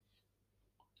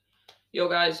Yo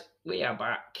guys, we are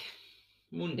back.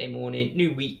 Monday morning,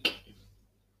 new week,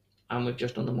 and we've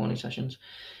just done the morning sessions.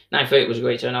 9:30 was a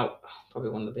great turnout. Probably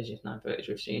one of the busiest 9:30s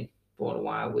we've seen for a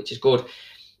while, which is good.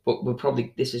 But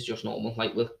this is just normal.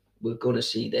 Like we're gonna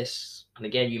see this, and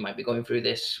again, you might be going through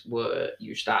this where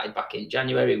you started back in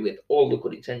January with all the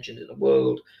good intentions in the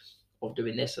world of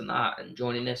doing this and that and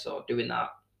joining this or doing that.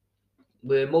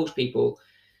 Where most people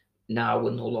now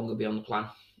will no longer be on the plan.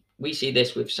 We see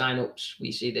this with sign-ups.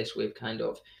 We see this with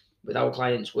with our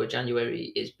clients where January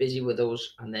is busy with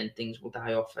us and then things will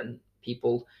die off and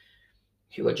people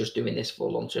who are just doing this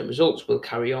for long-term results will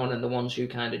carry on, and the ones who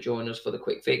kind of join us for the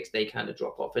quick fix, they kind of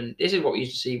drop off. And this is what we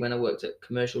used to see when I worked at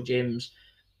commercial gyms.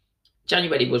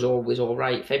 January was always all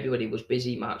right. February was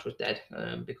busy. March was dead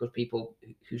because people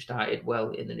who started well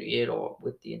in the new year or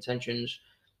with the intentions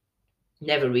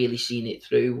never really seen it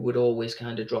through, would always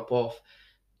kind of drop off.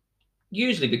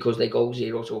 Usually because they go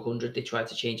 0 to 100, they try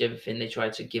to change everything, they try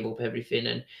to give up everything,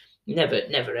 and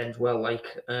never ends well.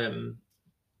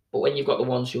 But when you've got the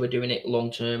ones who are doing it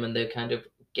long term and they're kind of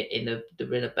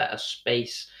they're in a better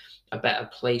space, a better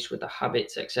place with the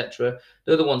habits, etc.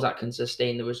 They're the ones that can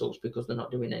sustain the results because they're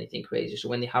not doing anything crazy. So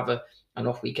when they have an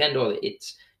off weekend, or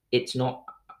it's not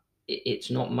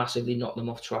massively knocked them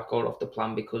off track or off the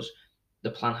plan because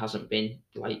the plan hasn't been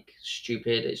like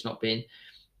stupid. It's not been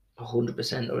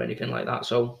 100% or anything like that.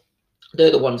 So they're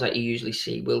the ones that you usually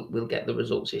see will get the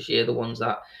results this year. The ones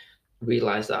that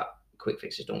realize that quick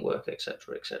fixes don't work,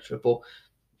 etc., etc. But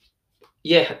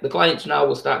yeah, the clients now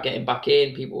will start getting back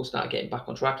in. People will start getting back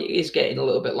on track. It is getting a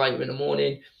little bit lighter in the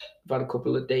morning. I've had a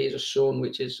couple of days of sun,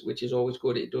 which is always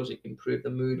good. It does improve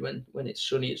the mood when it's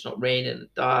sunny. It's not raining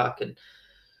and dark, and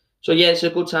so yeah, it's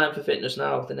a good time for fitness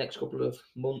now. The next couple of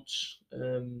months,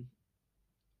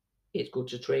 it's good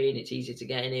to train. It's easy to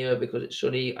get in here because it's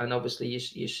sunny, and obviously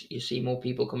you see more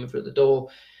people coming through the door.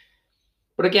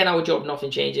 But again, our job, nothing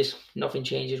changes. Nothing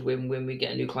changes when we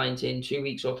get a new client in 2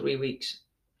 weeks or 3 weeks.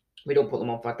 We don't put them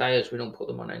on fat diets. We don't put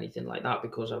them on anything like that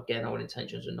because again, our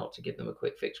intentions are not to give them a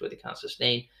quick fix where they can't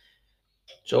sustain.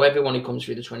 So everyone who comes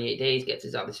through the 28 days gets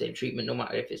exactly the same treatment, no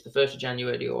matter if it's the 1st of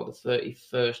January or the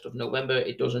 31st of November.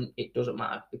 It doesn't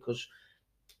matter because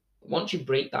once you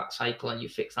break that cycle and you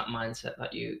fix that mindset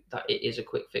that it is a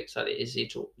quick fix, that it is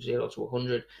 0 to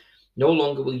 100, no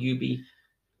longer will you be,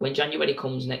 when January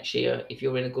comes next year, if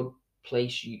you're in a good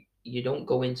place, you don't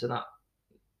go into that,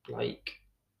 like,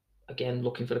 again,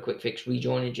 looking for the quick fix,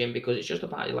 rejoining gym, because it's just a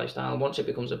party lifestyle. Once it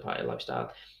becomes a party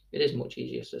lifestyle, it is much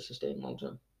easier to sustain long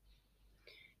term.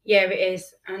 Yeah, it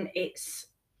is. And it's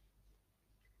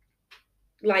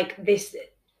like this,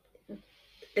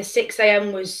 the 6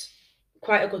 a.m. was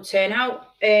quite a good turnout.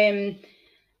 And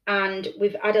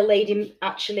we've had a lady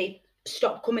actually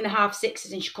stop coming the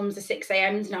 6:30 and she comes the 6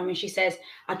 a.m. now, and she says,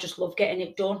 I just love getting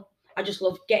it done. I just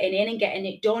love getting in and getting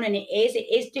it done. And it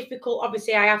is difficult.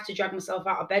 Obviously, I have to drag myself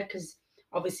out of bed because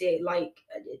obviously, like,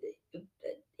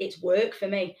 it's work for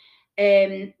me.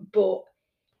 But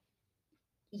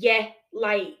yeah,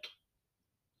 like,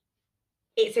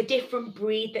 it's a different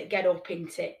breed that get up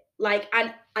into it. Like,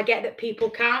 and I get that people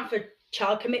can't for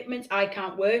child commitments. I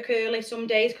can't work early some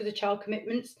days because of child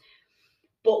commitments.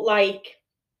 But like,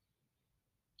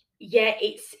 yeah,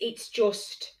 it's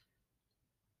just,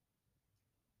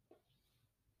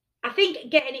 I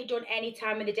think getting it done any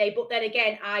time of the day. But then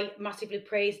again, I massively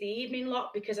praise the evening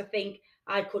lot because I think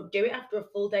I could do it after a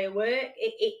full day of work.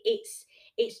 It's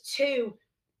too.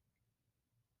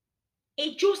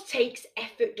 It just takes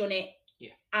effort, doesn't it?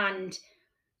 Yeah. And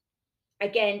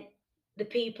again, the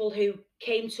people who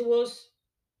came to us,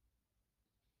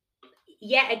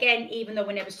 yet again, even though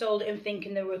we never sold it and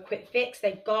thinking they were a quick fix,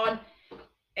 they've gone.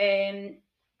 And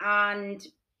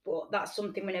but that's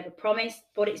something we never promised.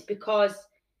 But it's because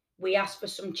we asked for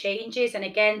some changes. And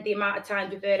again, the amount of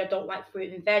times we've heard, I don't like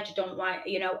fruit and veg, I don't like,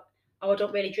 oh, I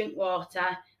don't really drink water,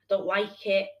 I don't like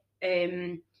it.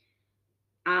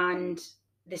 And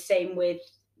the same with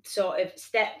sort of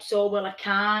steps, or well, I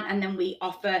can't. And then we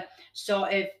offer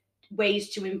sort of ways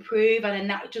to improve, and then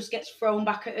that just gets thrown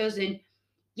back at us. And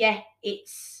yeah,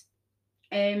 it's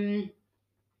and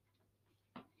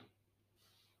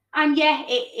yeah,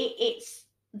 it's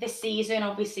the season.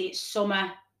 Obviously, it's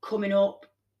summer coming up.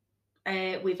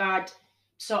 We've had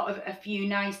sort of a few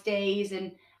nice days,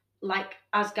 and like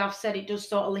as Gav said, it does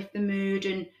sort of lift the mood,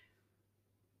 and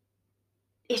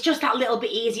it's just that little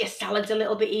bit easier. Salad's a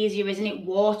little bit easier, isn't it?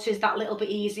 Water's that little bit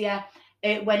easier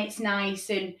when it's nice.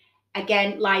 And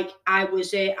again, like I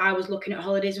was looking at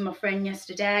holidays with my friend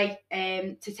yesterday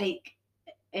to take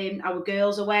our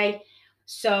girls away.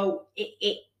 So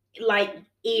it like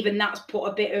even that's put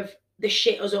a bit of the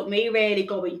shit us up me really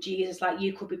going, Jesus, like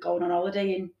you could be going on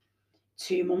holiday in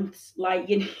 2 months. Like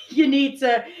you need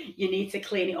to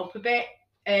clean it up a bit.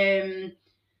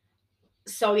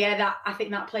 So yeah, that I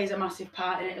think that plays a massive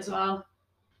part in it as well.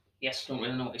 Yes, don't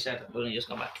really know what he said. I've only just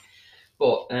got back.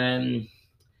 But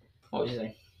what was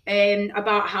he saying?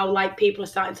 About how like people are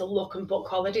starting to look and book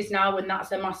holidays now, and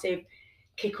that's a massive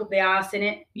kick up the arse in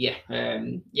it. Yeah,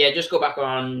 yeah. Just go back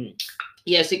on.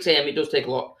 Yeah, 6 a.m. It does take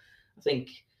a lot, I think.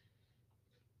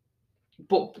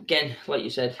 But again, like you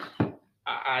said,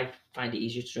 I find it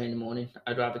easier to train in the morning.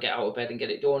 I'd rather get out of bed and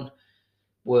get it done.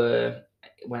 Where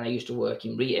when I used to work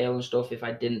in retail and stuff, if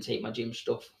I didn't take my gym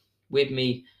stuff with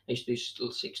me, I used to do still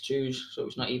 6-2s, so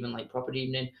it's not even like proper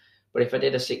evening. But if I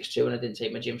did a 6-2 and I didn't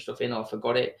take my gym stuff in or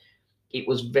forgot it, it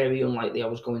was very unlikely I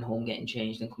was going home, getting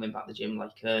changed, and coming back to the gym.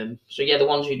 Like, so yeah, the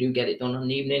ones who do get it done on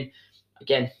the evening,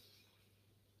 again,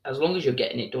 as long as you're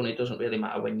getting it done, it doesn't really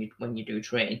matter when you do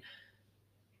train.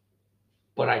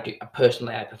 But I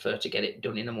prefer to get it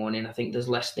done in the morning. I think there's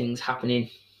less things happening.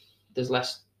 There's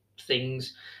less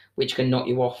things which can knock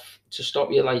you off to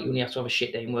stop you. Like, you only have to have a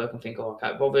shit day in work and think, oh, I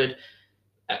can't be bothered.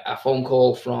 A phone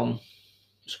call from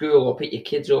school or pick your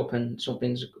kids up and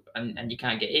something's and you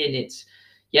can't get in. It's,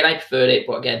 yeah, I prefer it,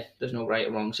 but again, there's no right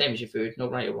or wrong. Same as your food, no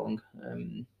right or wrong.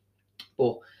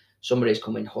 But summer is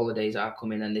coming, holidays are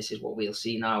coming, and this is what we'll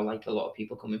see now. Like, a lot of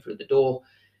people coming through the door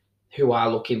who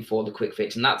are looking for the quick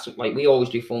fix, and that's like, we always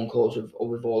do phone calls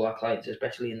with all our clients,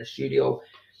 especially in the studio,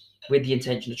 with the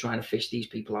intention of trying to fish these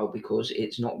people out, because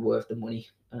it's not worth the money.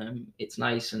 It's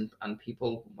nice, and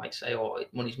people might say, oh,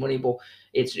 money's money, but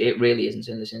it really isn't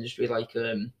in this industry. Like,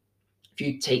 if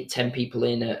you take 10 people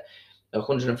in at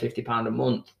 £150 a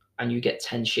month and you get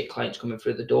 10 shit clients coming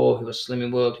through the door who are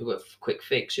Slimming World, who are quick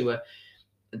fix, who are,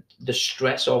 the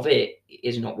stress of it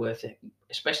is not worth it,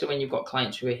 especially when you've got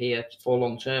clients who are here for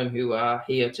long term, who are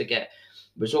here to get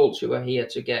results, who are here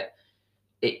to get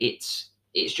it.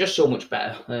 It's just so much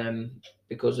better,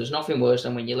 because there's nothing worse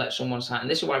than when you let someone sign. And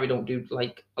this is why we don't do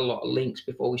like a lot of links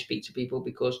before we speak to people,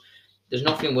 because there's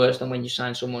nothing worse than when you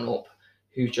sign someone up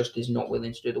who just is not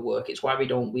willing to do the work. It's why we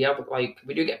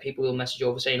do get people who'll message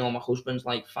over saying, oh, my husband's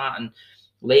like fat and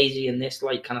lazy and this,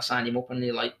 like, can I sign him up? And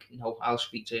they're like, no, I'll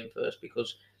speak to him first,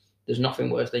 because there's nothing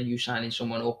worse than you signing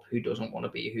someone up who doesn't want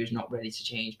to be, who's not ready to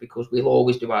change, because we'll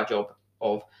always do our job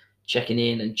of checking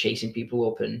in and chasing people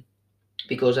up. And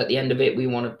because at the end of it, we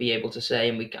want to be able to say,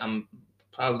 and we can,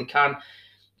 probably can,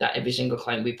 that every single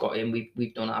client we've got in,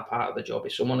 we've done our part of the job.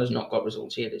 If someone has not got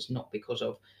results here, it's not because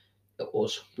of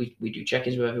us. We do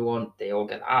check-ins with everyone. They all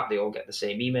get the app, they all get the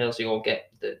same emails, they all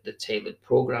get the tailored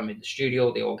program in the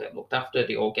studio, they all get looked after,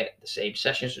 they all get the same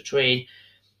sessions to train.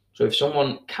 So if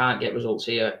someone can't get results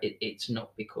here, it's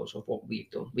not because of what we've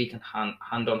done. We can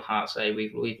hand on heart say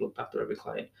we've looked after every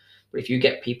client. But if you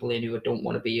get people in who don't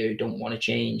want to be here, who don't want to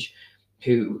change,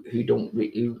 who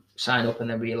sign up and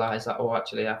then realize that, oh,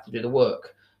 actually I have to do the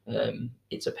work,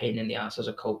 it's a pain in the ass as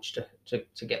a coach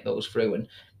to get those through. And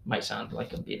it might sound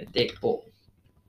like I'm being a dick, but